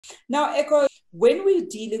Now, Echo, when we're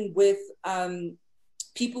dealing with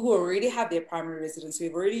people who already have their primary residence, so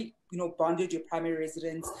you've already, bonded your primary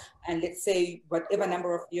residence, and let's say whatever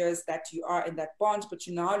number of years that you are in that bond, but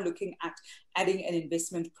you're now looking at adding an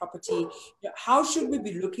investment property, how should we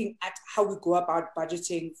be looking at how we go about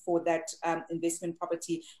budgeting for that investment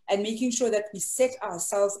property and making sure that we set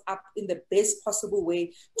ourselves up in the best possible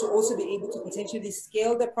way to also be able to potentially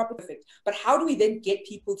scale the property? But how do we then get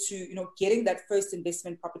people to, getting that first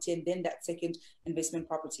investment property and then that second investment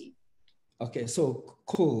property? Okay, so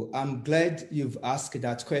cool. I'm glad you've asked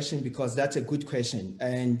that question because that's a good question.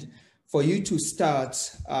 And for you to start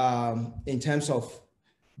in terms of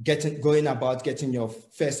going about getting your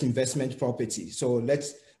first investment property. So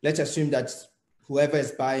let's assume that whoever is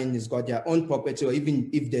buying has got their own property, or even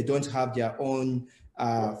if they don't have their own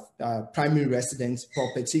primary residence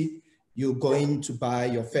property, you're going to buy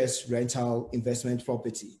your first rental investment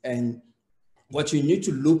property. And what you need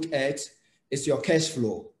to look at is your cash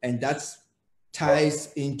flow, and that's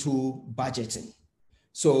ties into budgeting.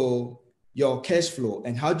 So your cash flow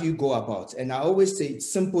and how do you go about? And I always say it's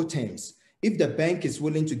simple terms. If the bank is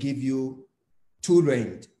willing to give you 2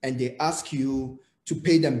 rand and they ask you to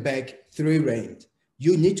pay them back 3 rand,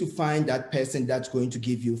 you need to find that person that's going to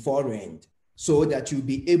give you 4 rand so that you'll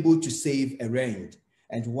be able to save a rand.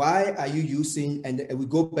 And why are you using, and we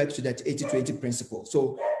go back to that 80-20 principle.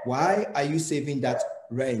 So why are you saving that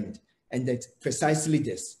rand? And that's precisely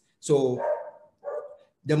this. So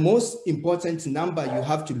the most important number you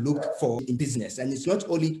have to look for in business, and it's not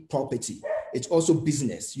only property, it's also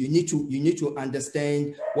business. You need to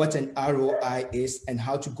understand what an ROI is and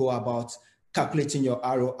how to go about calculating your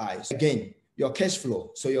ROI. So again, your cash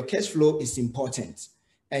flow. So your cash flow is important,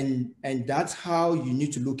 and that's how you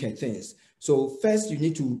need to look at things. So first, you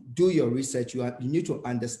need to do your research. You need to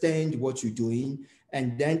understand what you're doing,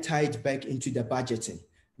 and then tie it back into the budgeting.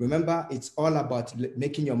 Remember, it's all about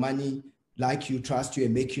making your money like you, trust you,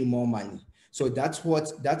 and make you more money. So that's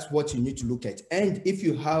what you need to look at. And if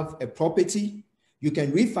you have a property, you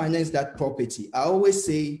can refinance that property. I always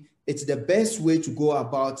say it's the best way to go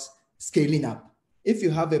about scaling up. If you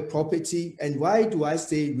have a property, and why do I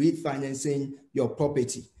say refinancing your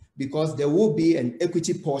property? Because there will be an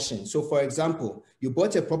equity portion. So for example, you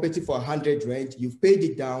bought a property for 100 rand, you've paid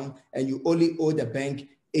it down, and you only owe the bank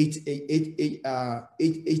 80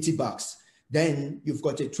 bucks. Then you've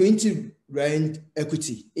got a 20 rand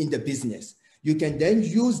equity in the business. You can then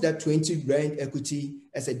use that 20 rand equity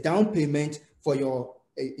as a down payment for your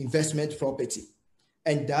investment property.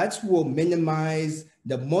 And that will minimize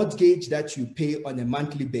the mortgage that you pay on a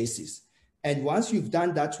monthly basis. And once you've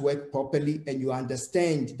done that work properly and you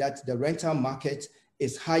understand that the rental market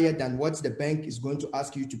is higher than what the bank is going to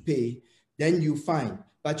ask you to pay, then you fine.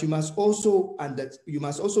 But you must also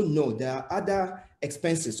know there are other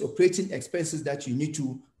expenses, operating expenses that you need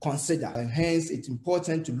to consider. And hence, it's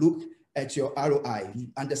important to look at your ROI,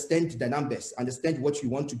 understand the numbers, understand what you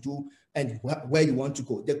want to do and where you want to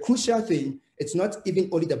go. The crucial thing, it's not even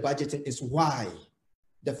only the budgeting, it's why.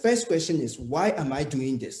 The first question is, why am I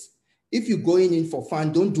doing this? If you're going in for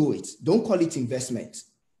fun, don't do it. Don't call it investment.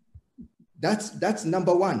 That's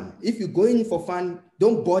number one. If you're going in for fun,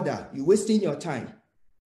 don't bother. You're wasting your time.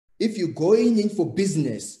 If you're going in for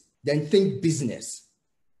business, then think business.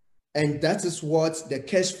 And that is what the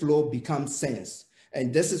cash flow becomes sense.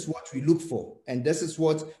 And this is what we look for. And this is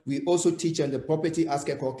what we also teach on the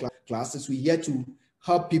PropertyAskEkow classes. We're here to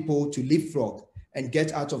help people to leapfrog and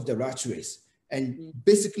get out of the rat race. And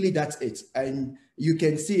basically that's it. And you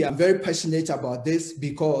can see I'm very passionate about this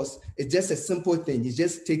because it's just a simple thing. It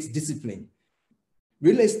just takes discipline.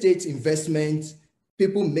 Real estate investment,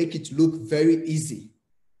 people make it look very easy.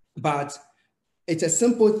 But it's a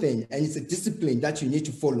simple thing and it's a discipline that you need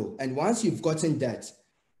to follow. And once you've gotten that,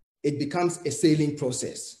 it becomes a sailing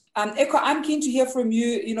process. Echo, I'm keen to hear from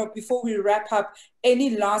you, before we wrap up,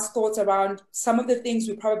 any last thoughts around some of the things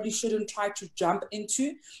we probably shouldn't try to jump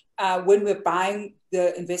into when we're buying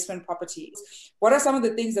the investment properties? What are some of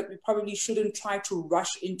the things that we probably shouldn't try to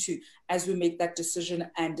rush into as we make that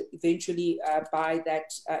decision and eventually buy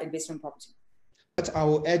that investment property? What I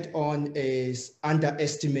will add on is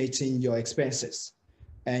underestimating your expenses.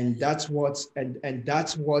 And that's what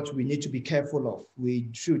we need to be careful of. We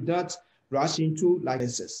should not rush into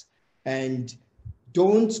licenses, and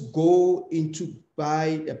don't go into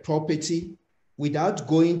buy a property without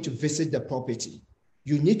going to visit the property.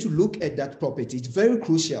 You need to look at that property. It's very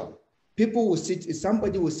crucial.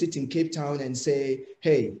 Somebody will sit in Cape Town and say,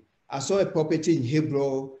 hey, I saw a property in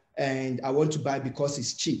Hebrew and I want to buy because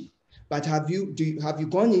it's cheap. But have you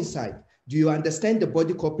gone inside? Do you understand the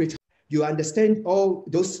body corporate? Do you understand all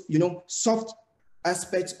those, soft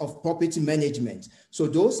aspects of property management. So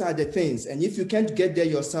those are the things. And if you can't get there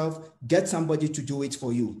yourself, get somebody to do it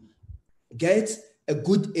for you. Get a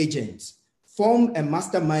good agent. Form a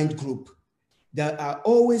mastermind group. There are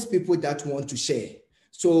always people that want to share.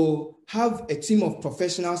 So have a team of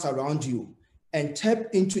professionals around you and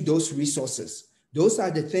tap into those resources. Those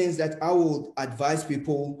are the things that I would advise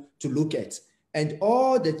people to look at. And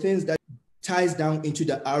all the things that ties down into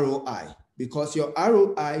the ROI, because your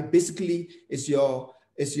ROI basically is your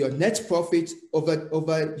net profit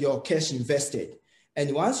over your cash invested.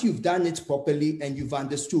 And once you've done it properly and you've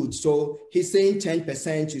understood, so he's saying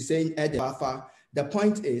 10%, you're saying add a buffer. The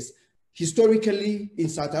point is, historically in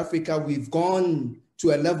South Africa, we've gone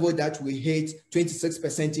to a level that we hit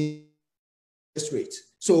 26% interest rate.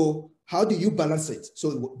 So how do you balance it?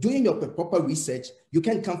 So doing your proper research, you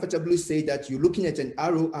can comfortably say that you're looking at an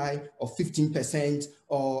ROI of 15%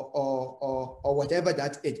 or whatever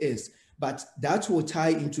that it is. But that will tie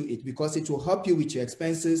into it because it will help you with your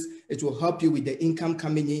expenses. It will help you with the income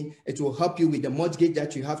coming in. It will help you with the mortgage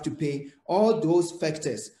that you have to pay. All those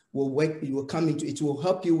factors will come into it. It will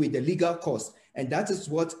help you with the legal costs. And that is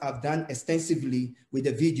what I've done extensively with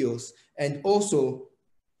the videos. And also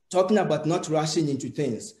talking about not rushing into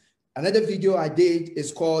things. Another video I did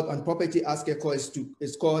is called on PropertyAskEkow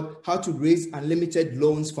is called How to Raise Unlimited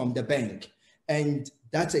Loans from the Bank. And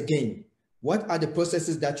that's again, what are the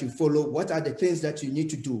processes that you follow? What are the things that you need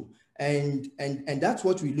to do? And that's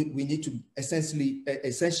what we need to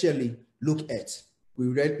essentially look at.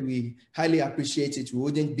 We highly appreciate it. We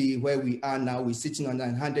wouldn't be where we are now. We're sitting on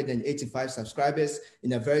 185 subscribers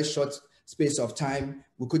in a very short space of time.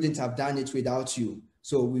 We couldn't have done it without you.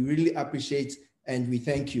 So we really appreciate and we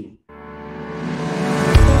thank you.